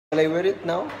Shall I wear it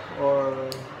now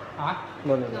or? Huh?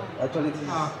 No. Actually,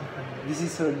 this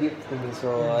is her gift to me,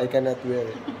 so I cannot wear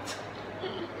it.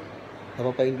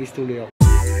 Napapa-English tuloy ako.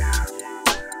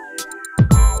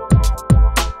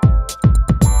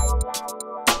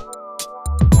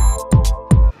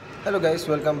 Hello guys,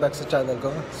 welcome back sa channel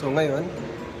ko. So ngayon,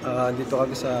 dito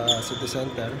kami sa city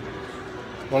center.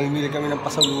 Mamimili kami ng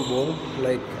pasalubong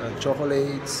like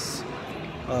chocolates,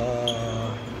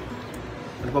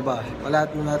 ano pa ba? Lahat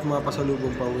mga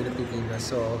pasalubong pa uwi ng Pilipinas.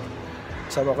 So,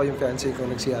 kasama ko yung fiancé ko,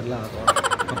 nag-CR lang ako.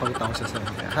 Papakita ko sa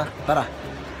center. Ha? Tara!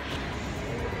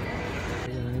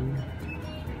 Ayan.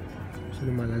 So,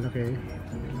 lumalalaki.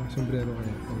 Mga sombrero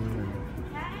kayo.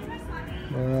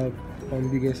 Mga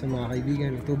pambigay sa mga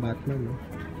kaibigan. Ito, Batman, no?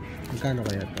 Magkano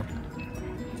kaya ito?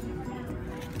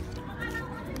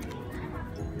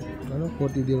 Ano?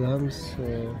 40 dirhams. So,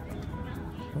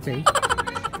 okay.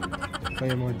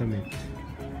 Kaya mga damit.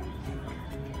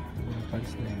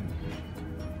 Pants na yun.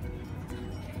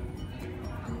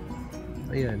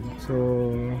 Ayan. So,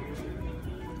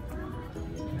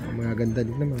 mga ganda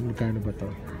din naman. Magkano ba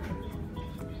to?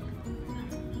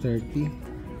 30.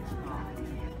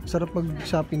 Sarap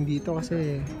mag-shopping dito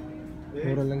kasi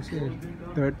mura lang siya.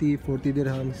 30, 40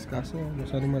 dirhams. Kaso,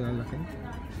 masyado malalaki.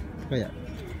 Kaya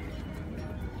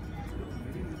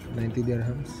 90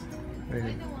 dirhams.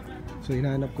 Ayan. So,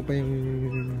 hinahanap ko pa yung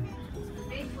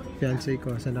fiancé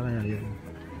ko. Saan na kaya yun?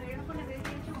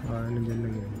 Nandyan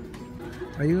lang yun.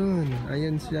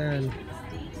 Ayun siya.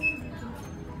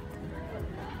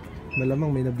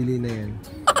 Malamang may nabili na yan.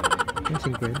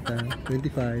 50,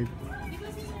 25.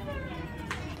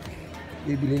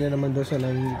 Bibili na naman daw siya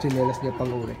ng tsinelas niya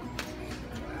pang uri.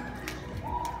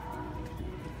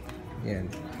 Yan.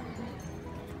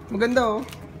 Maganda oh.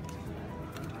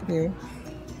 Ayun.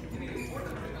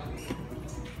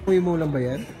 Uwi mo lang ba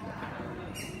yan?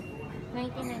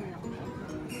 99 lang.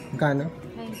 Magkano?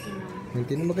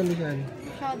 99. 99 maganda siya.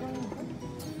 Masyadong...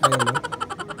 Ayan mo.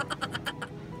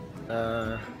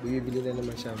 Bibili na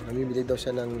naman siya. Bibili daw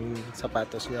siya ng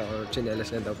sapatos niya or tsinelas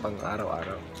niya daw pang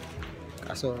araw-araw.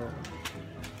 Kaso...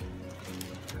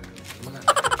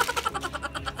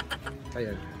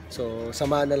 Ayan. So,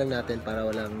 samahan na lang natin para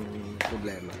walang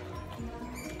problema.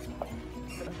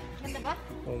 Ganda ba?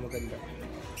 Oo, maganda.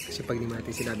 Kasi pag di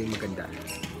natin sinabing maganda,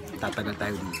 tatagal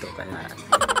tayo dito. Kaya...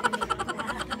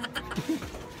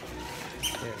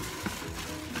 Ayan.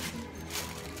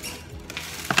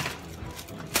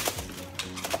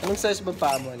 Anong size ba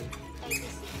paa mo?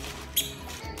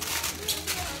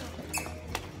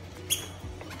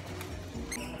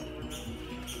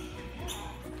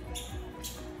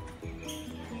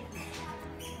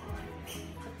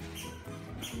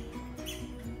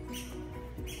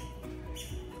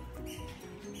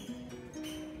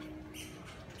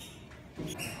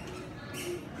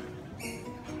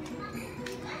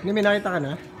 Hindi, may nakita ka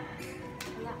na?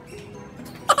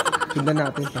 Sundan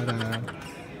natin para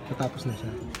matapos na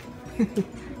siya.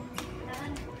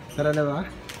 Tara na ba?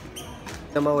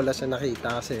 Naman wala siya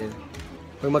nakita kasi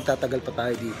magtatagal pa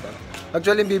tayo dito.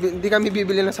 Actually, hindi kami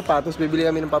bibili ng sapatos, bibili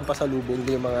kami ng pampasalubong,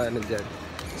 hindi yung mga ano dyan.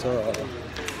 So,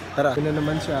 tara. Yun na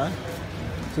naman siya.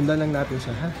 Sundan lang natin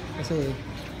siya, ha? Kasi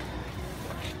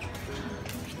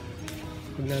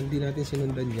kung hindi natin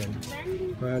sinundan yan,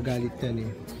 magagalit yan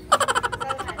eh.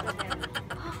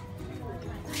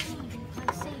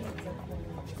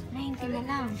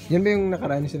 Yan ba yung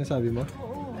nakaraan yung sinasabi mo?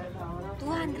 Oo.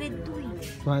 200 to eh.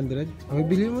 200? Ang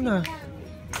bili mo na.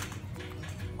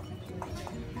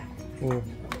 Oh.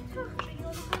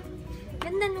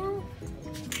 Ganda no?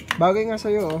 Bagay nga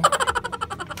sa'yo, oh.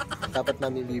 Dapat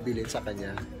namin bibilin sa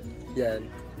kanya. Yan.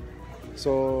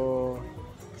 So,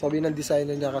 sabi ng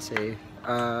designer niya kasi,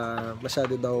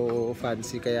 masyado daw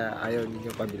fancy kaya ayaw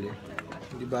niyo pabili.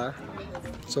 Diba?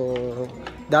 So,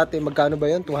 dati magkano ba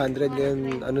yun? 200, ngayon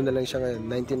ano na lang siya ngayon?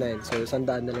 99. So,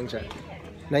 100 na lang siya.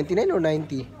 99 or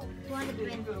 90?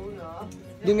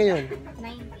 220. Di ngayon.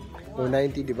 90. O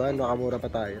 90, diba? Nakamura pa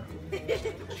tayo.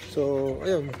 So,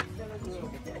 ayun.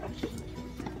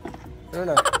 Ano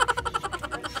na?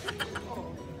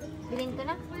 Bilhin ko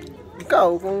na? Ikaw,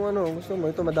 kung ano, gusto mo.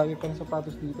 Ito, madami pang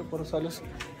sapatos dito. Pero salos,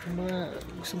 yung mga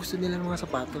gusto nila ng mga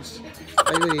sapatos.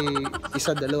 Kayo eh,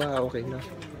 isa, dalawa, okay na.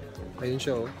 Ayun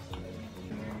siya, oh.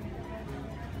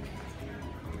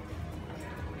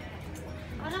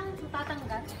 Parang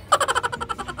tatanggal.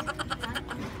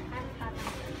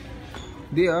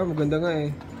 Di maganda nga eh.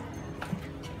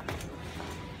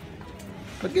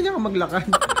 Ba't ganyan ka maglakad?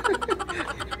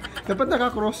 Dapat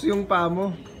nakakross yung paa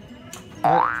mo.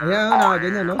 Ayan,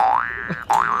 ganyan, no?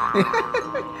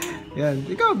 Yan,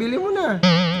 ikaw, bili mo na.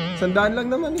 100 lang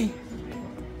naman eh.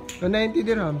 90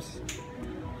 dirhams.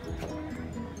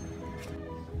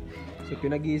 So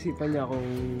pinag-iisipan niya kung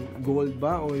gold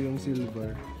ba o yung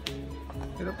silver.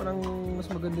 Pero parang mas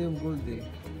maganda yung gold eh.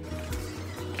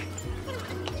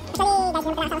 Actually, guys,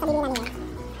 yung pala sa binili namin.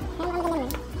 Pero maganda naman.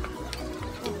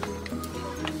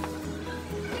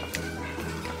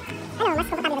 Ano, mas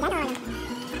komportable ba dyan o ano?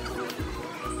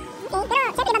 Okay,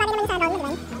 pero syempre babagay naman sa gold, di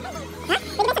ba? Ha?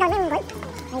 Pwede ba sa gold yung gold?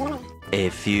 Ayun naman. A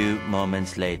few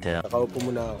moments later. Nakaupo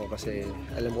muna ako kasi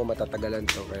alam ko matatagalan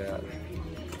to kaya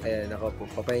ayan, nakaupo.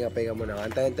 Papahinga-pahinga muna.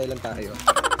 Antay-antay lang tayo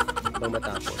hanggang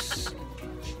matapos.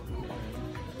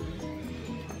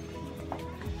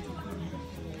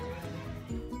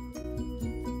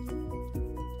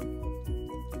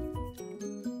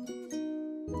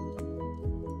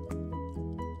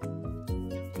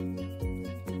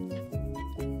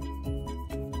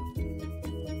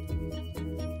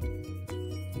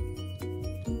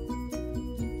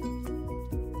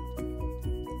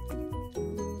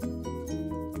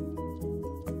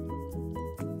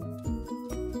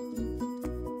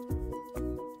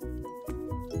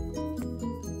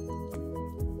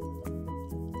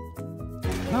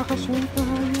 Bakasyon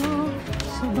tayo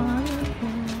sa bayan ko.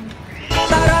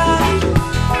 Tara,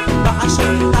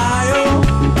 bakasyon tayo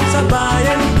sa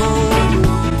bayan ko.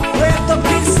 Puerto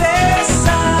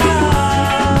Princesa,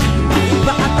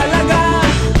 baka talaga.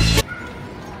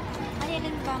 Ano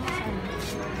yun ba masal?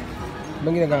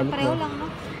 Bang ginagamit Pareho mo? lang, no?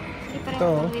 Hindi pareho.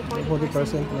 Ito, May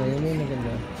 40% na. Yun yung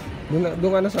maganda.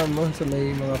 Doon ka na sa mo, sa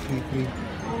may mga free.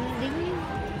 Hindi mo yun.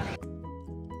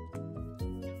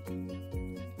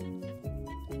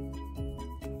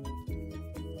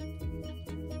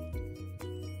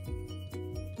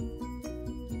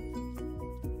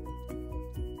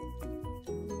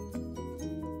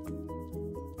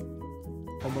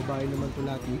 Pambabae naman to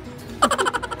lati.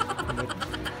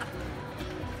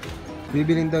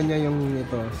 Bibiling daw niya yung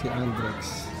ito, si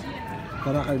Andrex.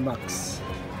 Para kay Max.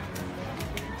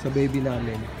 Sa baby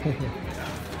namin.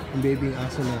 Yung baby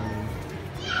aso namin.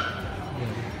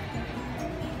 Yan.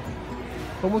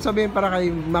 Huwag mong sabihin para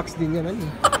kay Max din yan, ano?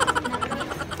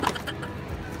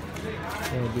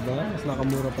 Oh, diba? Mas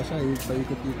nakamura pa siya.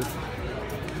 Paikot-ikot.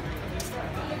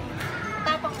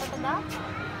 Tapang ko ito daw?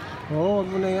 Oo, wag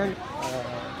mo na yan.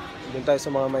 Doon tayo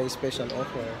sa mga may special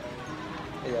offer.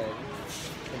 Ayan.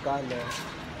 Magkano?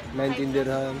 19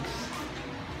 dirhams.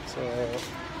 So, ayan.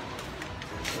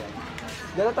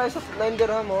 Diyan na tayo sa 9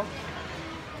 dirham, oh.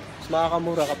 Mas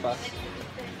makakamura ka pa.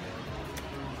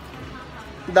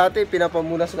 Dati,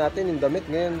 pinapamunas natin yung damit.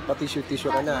 Ngayon,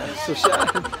 pa-tissue-tissue ka na. Social.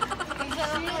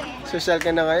 Social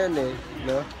ka na ngayon, eh.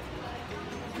 No?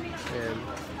 Ayan.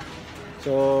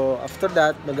 So, after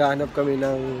that, maghahanap kami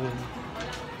ng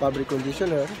fabric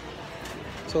conditioner.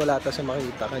 So, wala ta sa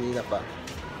makita kanina pa.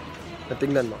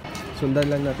 Natingnan mo. Sundan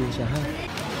lang natin siya, ha?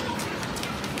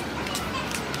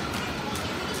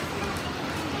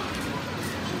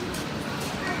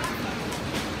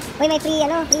 Uy, may free,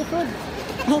 free food.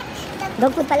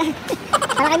 Dog food pala.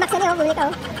 Para kay Max yan, bumili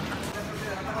ka, oh.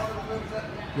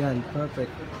 Yan,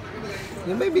 perfect.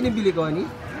 Yan ba yung binibili ko, ani?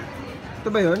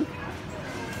 Ito ba yun?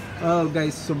 Oh,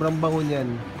 guys, sobrang bango niyan.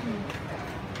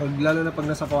 Lalo na pag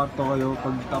nasa kwarto kayo,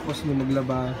 pag tapos nyo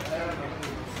maglaba,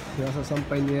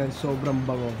 sasampay nyo yan, sobrang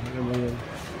bango. Alam mo yun.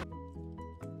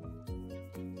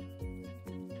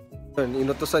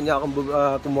 Inutusan niya akong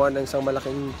kumuha ng isang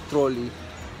malaking trolley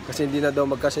kasi hindi na daw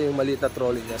magkasya yung maliit na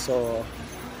trolley niya. So,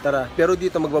 tara. Pero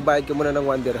dito magbabayad ka muna ng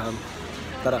 1 dirham.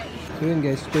 Tara. So yun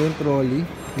guys, ito yung trolley.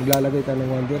 Maglalagay ka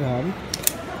ng 1 dirham.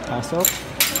 Pasok.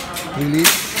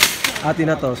 Release.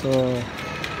 Atin na to. So,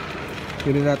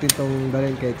 pili natin itong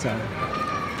dalhin kahit saan.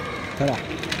 Tara.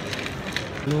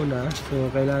 Muna. So,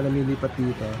 kailangan namin lipat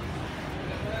dito.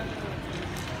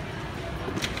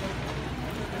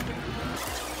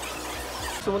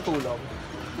 Gusto mong tulong?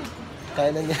 Kaya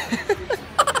na niya.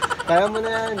 Kaya mo na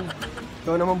yan.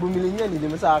 Ikaw naman bumili niyan. Hindi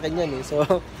mo sa akin yan eh. So,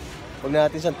 huwag na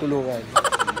natin siyang tulungan.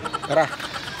 Tara.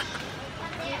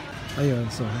 Ayun.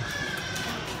 So,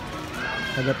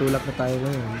 tagatulak na tayo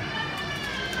ngayon.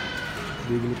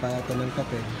 Bibili pa yata ng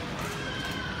kape.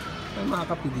 May mga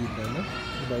kape dito, no?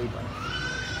 Iba-iba.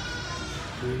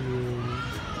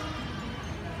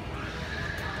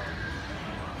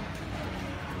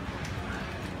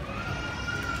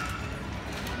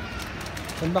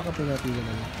 Saan ba kape natin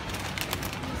yan?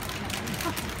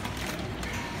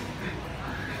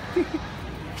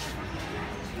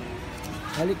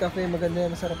 Hali cafe, maganda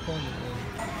yan, masarap yan.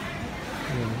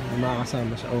 Ayan,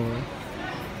 makakasama siya. Oh.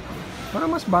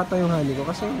 Parang mas bata yung hali ko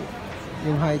kasi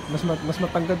yung height, mas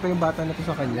matangkad pa yung bata na to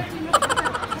sa kanya.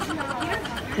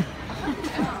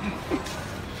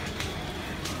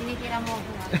 Tinitira mo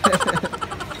ko.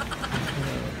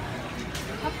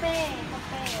 Kape.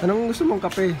 Anong gusto mong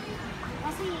kape?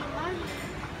 Kasi, man,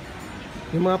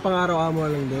 Yung mga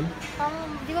pang-araw-araw lang din?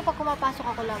 di ba pag kumapasok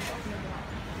ako lang?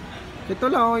 Ito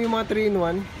lang, oh, yung mga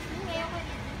 3-in-1.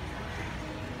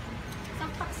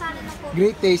 Isang paksala ng kopi.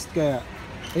 Great taste kaya.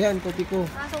 Ayan, kopi ko.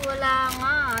 Kaso wala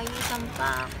nga, yung isang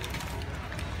pack.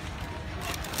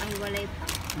 Ay, walay pa.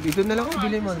 Dito na lang ako,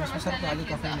 bili mo. Mas masarap na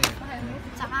kape na yan.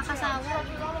 Tsaka kasawa.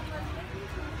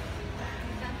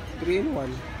 3-in-1.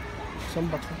 Isang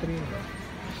box na 3-in-1.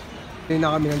 Pili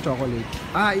na kami ng chocolate.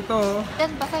 Ah, ito.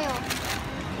 Then ba sa'yo?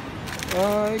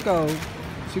 Ikaw.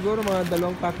 Siguro mga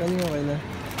 2 pack na yun, okay na.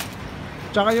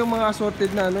 Tsaka yung mga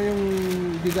assorted na, yung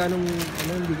hindi ganong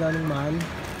mahal.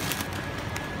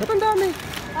 Ba't ang dami?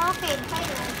 Okay,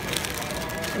 sa'yo.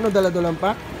 Ano, dala-dalang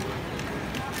pack?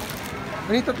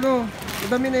 Ano yung 3?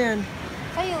 Madami na yan.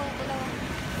 Sa'yo, dalawa.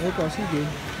 Ito, sige.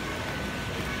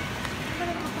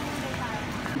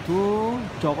 Ito,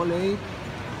 chocolate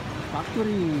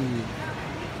factory.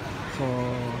 So,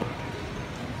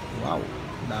 wow,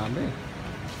 dami.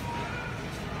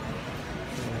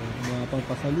 So, mga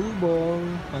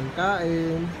pasalubong,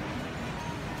 pangkain.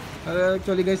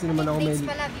 Actually guys, hindi naman ako may... Dates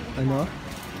pala, bibili. Ano?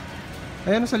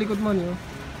 Ayan, sa likod mo niyo.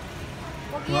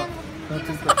 Huwag yan, huwag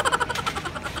hindi na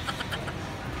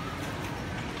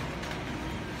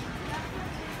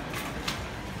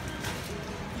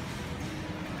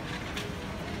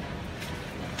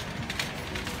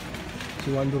Si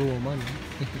Wonder Woman.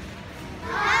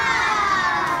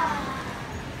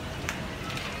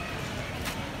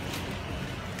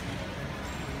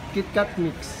 Kit Kat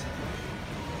mix.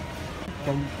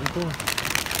 Ito.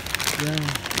 Yan.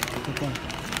 Ito pa.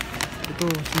 Ito,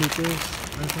 sneakers.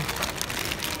 Ito.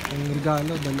 Ang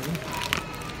regalo, dalawa.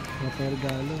 Mga pang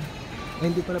regalo. Ay,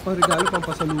 hindi pala pang regalo, pang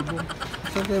pasalubong.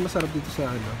 Saan kaya masarap dito sa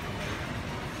ano?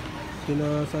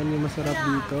 Saan yung masarap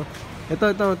dito?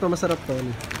 Ito, masarap to.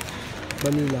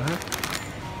 Vanilla, ha?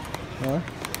 Ha?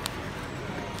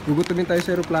 Gugutumin tayo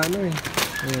sa aeroplano, eh.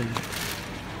 Ayan.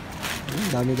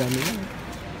 Dami-dami na.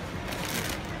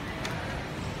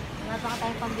 Wala pa ka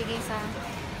tayo pambigay sa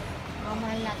mga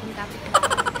mahal natin kapit.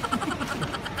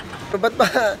 Ba't ba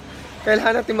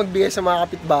kailangan natin magbigay sa mga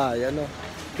kapitbahay, ano?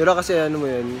 Pero kasi ano mo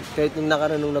yun, kahit nung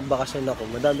nakaraan nung nagbakasyon ako,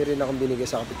 madami rin akong binigay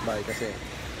sa kapitbahay kasi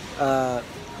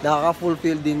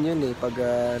nakaka-fulfill din yun eh pag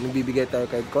nagbibigay tayo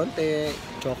kahit konti,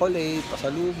 chocolate,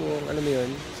 pasalubong, ano mo yun.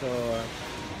 So,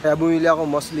 kaya bumili ako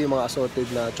mostly mga assorted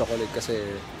na chocolate kasi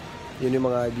yun yung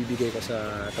mga bibigay ko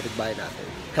sa kapitbahay natin.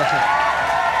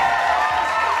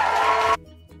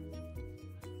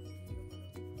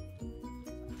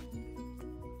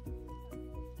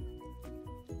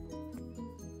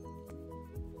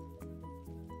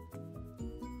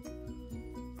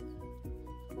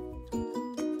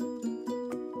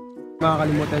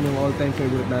 Makakalimutan yung all-time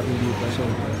favorite natin dito. So,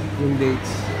 yung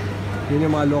dates. Yun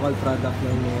yung mga local product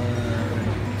ng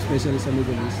especially sa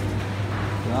Middle East.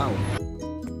 Wow!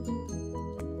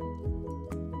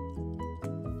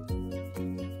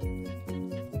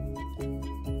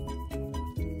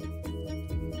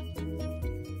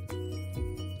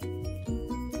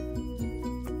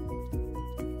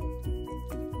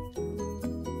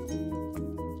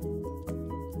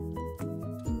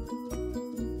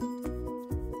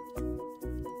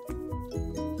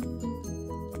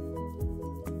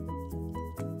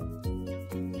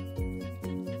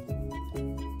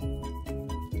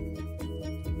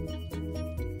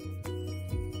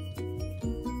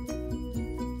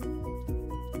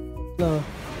 No.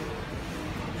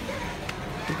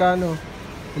 Magkano?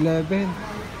 11.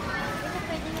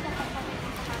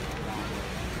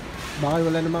 Baka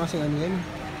wala naman kasi ano yan.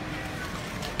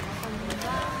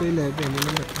 Ito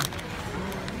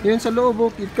 11. Yun sa loob,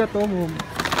 oh. Kit Kat, oh. Anong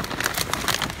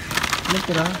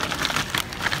tira?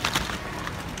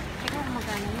 Ikaw kung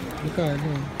magkano yun. Magkano?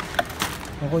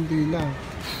 Ang konti lang.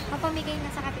 Papamigay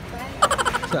na sa kapitbahay.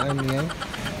 Saan yan?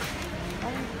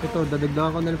 Ito,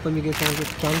 dadagdagan ko na lang pamigay sa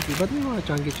chunky. Ba't may mga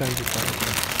chunky pa?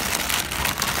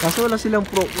 Kaso wala silang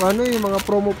yung mga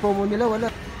promo nila, wala.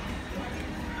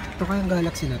 Ito kayang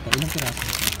Galaxy na to. Ilang piraso?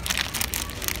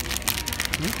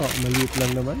 Maliit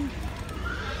lang naman.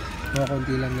 Mga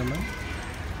konti lang naman.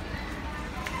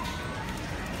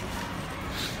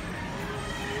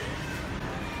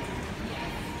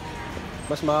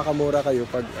 Mas makakamura kayo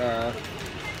pag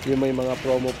yung may mga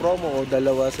promo o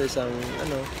dalawa sa isang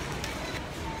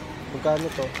magkano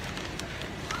to?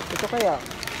 Ito kaya?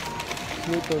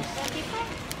 Sneakers.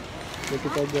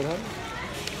 25 dirham?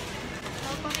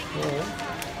 Oo.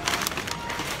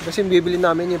 Kasi yung bibili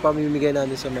namin yung pamimigay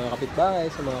namin sa mga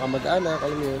kapitbahay, sa mga kamag-anak,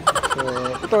 alam mo yun. So,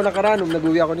 ito nakaraan,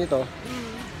 nag-uwi ako nito.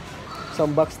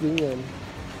 Isang box din yan.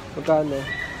 Magkano?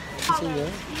 Kasi niya.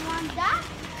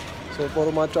 So,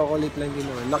 puro mga chocolate lang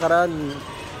ginawa. Nakaraan,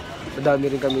 madami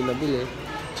rin kami nabili.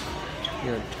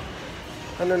 Yan.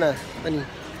 Ano na? Ani?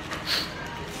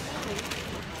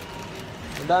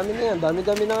 Madami na yan.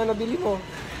 Dami-dami na nga nabili mo.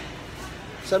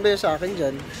 Saan ba yung sa akin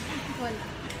dyan? Wala.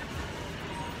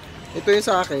 Ito yung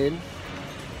sa akin.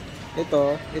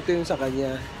 Ito yung sa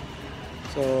kanya.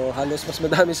 So, halos mas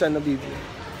madami siya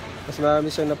nabibili. Mas marami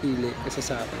siyang napili kasi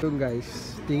sa akin. So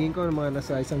guys, tingin ko mga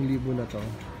nasa 1,000 na to.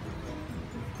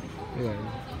 Ayan.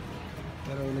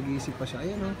 Pero nag-iisip pa siya.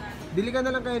 Ayan o. Bili ka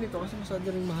na lang kaya nito kasi masyado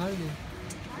rin mahal eh.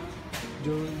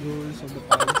 Jewels of the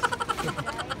Palace.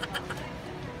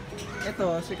 Ito,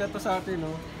 sikat to sa atin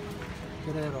no.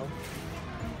 Guerrero.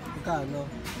 Magkano?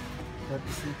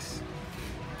 36.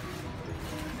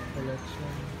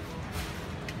 Collection.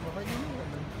 Okay din yun.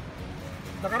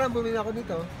 Nakaraan bumili ako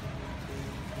dito.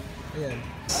 Ayan.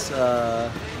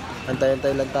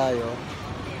 Antay-antay lang tayo.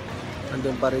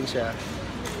 Andun pa rin siya.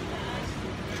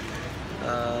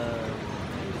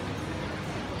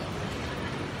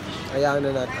 Hayaan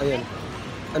na natin. Ayan.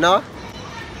 Ano?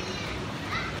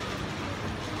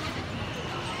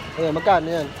 Ayan, magkano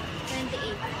yan?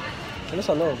 28. Ano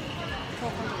sa loob?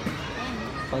 Chocolate. Ayan.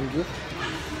 Pang-gift?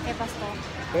 Kay Pasto.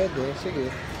 Pwede,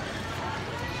 sige.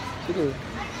 Sige,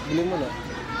 bili mo na.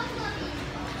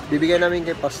 Bibigyan namin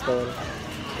kay Pastor.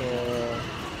 So,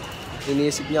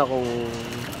 iniisip niya kung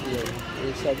yun.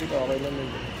 Eh, sabi ko, okay naman.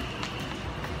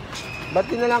 Ba't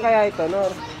di na lang kaya ito,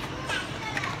 Nor?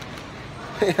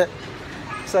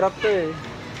 Sarap to eh.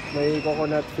 May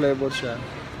coconut flavor siya.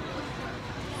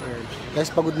 Ayan.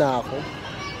 Guys, pagod na ako.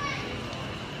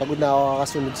 Pagod na ako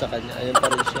kakasunod sa kanya. Ayan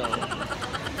pa rin siya. Oh.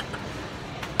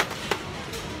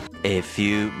 A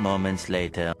few moments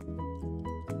later.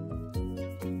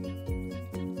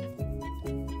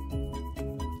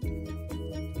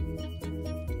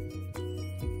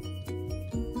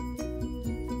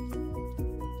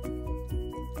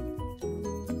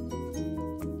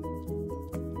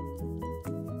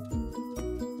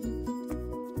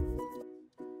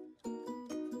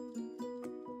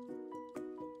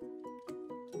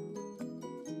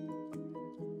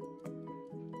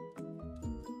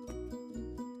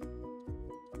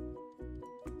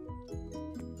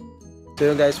 So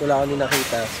yun guys, wala kami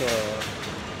nakita. So,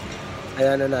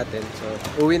 ayan na natin. So,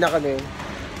 uwi na kami.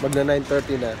 Magna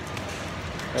 9:30 na.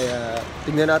 Kaya,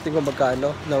 tingnan natin kung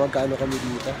magkano kami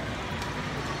dito.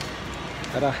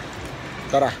 Tara.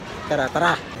 Tara. Tara,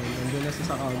 tara. Nandun na siya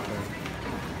sa counter.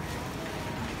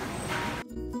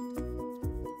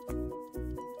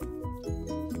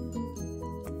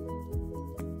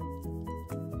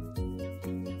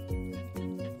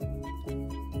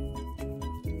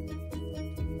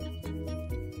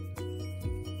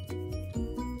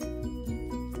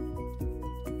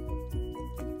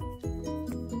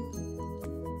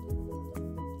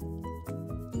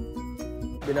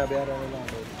 Binabayaran na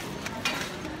natin.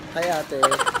 Hi ate,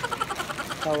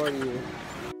 how are you?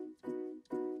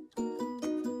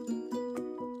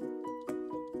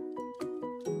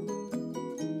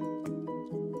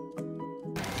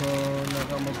 So,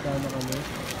 nakamagkano kami?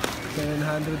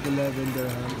 711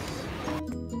 dirhams.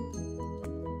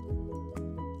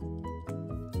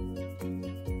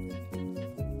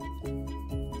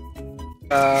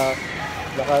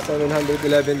 Naka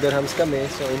 711 dirhams kami,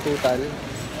 so in total.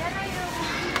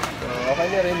 Okay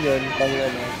na rin yun pang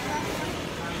ano.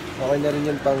 Okay na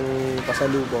rin yun pang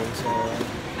pasalubong. So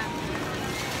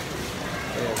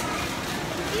ayan.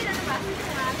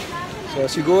 So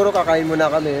siguro kakain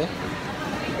muna kami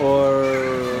or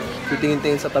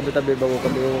titingin-tingin sa tabi-tabi bago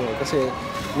kami umuwi kasi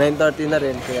 9:30 na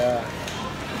rin kaya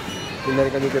hindi na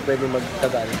rin kami pwede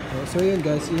magtagal. So yun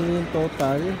guys, yun yung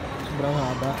total. Sobrang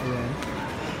haba. Ayan.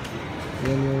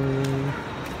 Ayan yung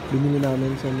binili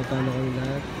namin. So matano kayo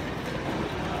lahat.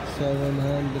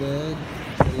 711.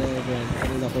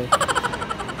 Ayun ako.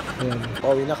 Ayan.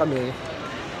 Pauwi na kami.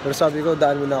 Pero sabi ko,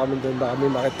 daan muna kami doon. Baka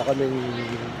may makita kami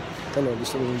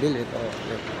gusto mong bilhin.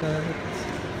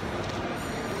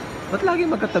 Ba't lagi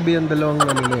magkatabi ang dalawang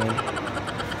ano na yan?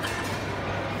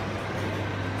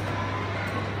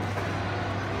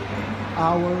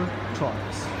 Our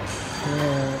choice.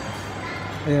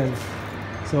 Ayan.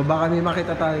 So baka may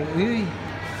makita tayo. Uy!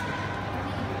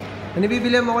 Ano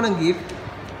bibilihan mo ako ng gift?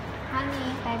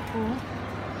 Honey, type ko.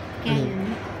 Kaya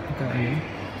yun. Ano?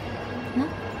 No?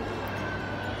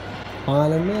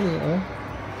 Pangalan mo yan eh, oh.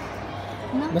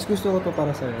 No? Mas gusto ko to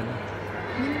para sa'yo.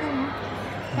 Ganda mo.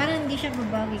 Parang hindi siya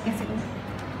babagi kasi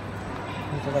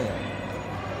Ito kaya?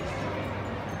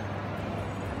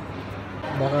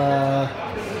 Baka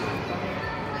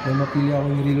may mapili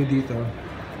akong rilo dito.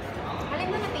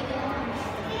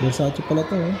 Versace pala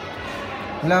to, eh.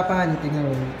 Wala pa, honey. Tingnan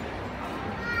mo.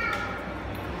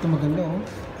 Ito maganda, oh.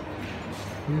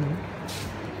 Ayan, oh.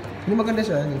 Hindi maganda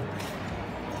siya, honey.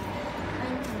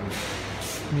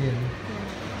 Ayan.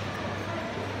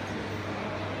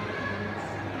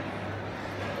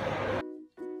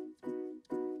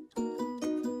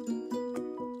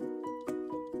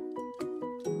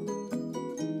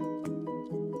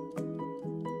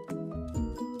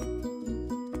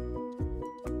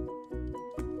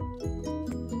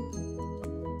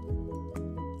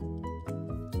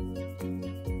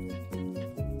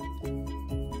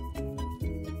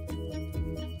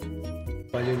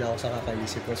 Baliw na ako sa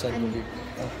kakaisip ko. Saan ko big?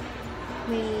 Oh,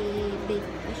 May date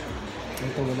pa siya.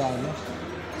 ito wala, ano?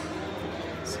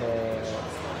 So,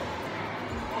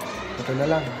 ito na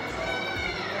lang.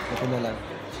 Ito na lang.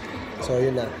 So,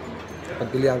 yun na.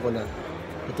 Pagpilihan ko na.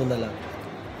 Ito na lang.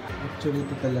 Actually,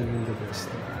 ito talaga yung the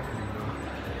best.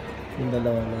 Yung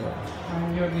dalawa na yun.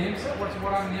 Your name, sir? What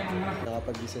are name?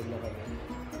 Nakapag-decide na kami.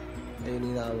 Ayun,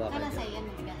 hinahawakan Kaya niya. sa'yo yan,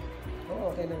 bigat.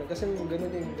 Oo, okay naman. Kasi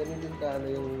ganun din ka ano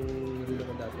yung nililo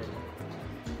ko dati.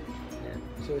 Yan.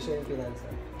 So, siya yung pinansa.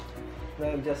 No,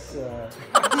 I'm just say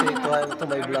to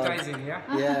my vlog. Advertising, yeah?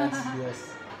 Yes, yes.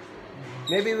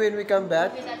 Maybe when we come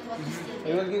back, Maybe that's what you still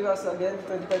they will give us again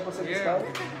 25% discount.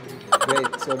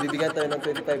 Great. So, bibigyan tayo ng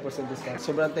 25% discount.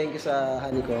 Sobrang thank you sa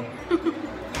honey ko.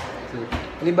 So,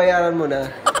 bayaran mo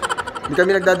na. Hindi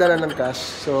kami nagdadala ng cash.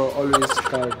 So, always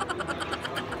card.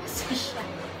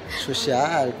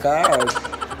 Social card.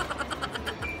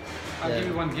 I'll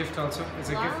give you one gift also. It's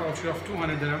a gift voucher of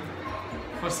 200 dirham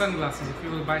for sunglasses. If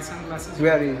you will buy sunglasses,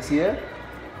 Where is here?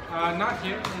 not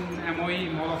here in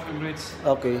MOE, Mall of Emirates,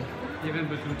 Okay. even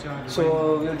Batuta.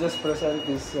 So, we'll just present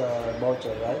this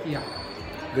voucher, right? yeah.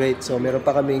 Great. So, meron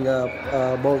pa kaming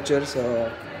voucher. So,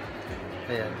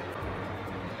 ayan.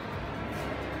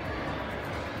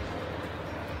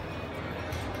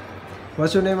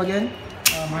 What's your name again?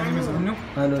 My name is Anu.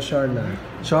 Ano, Sharna.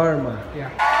 Sharma.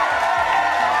 Yeah.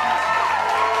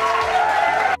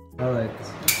 Alright.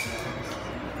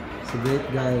 It's a great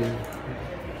guy.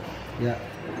 Yeah.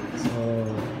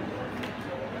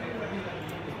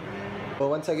 So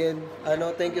once again,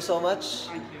 thank you so much.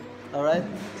 Alright,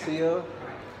 see you.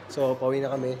 So, pauwi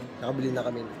na kami. Nakabili na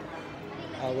kami.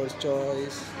 Our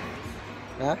choice.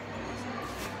 Ha?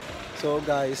 So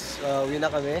guys, uwi na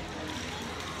kami.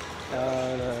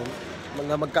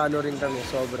 Mga magkano rin kami,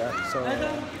 sobra. So,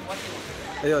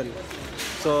 ayun.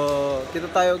 So,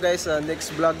 kita tayo guys sa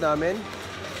next vlog namin.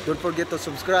 Don't forget to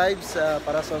subscribe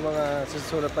para sa mga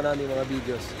susunod pa namin mga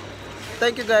videos.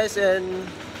 Thank you guys and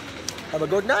have a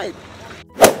good night!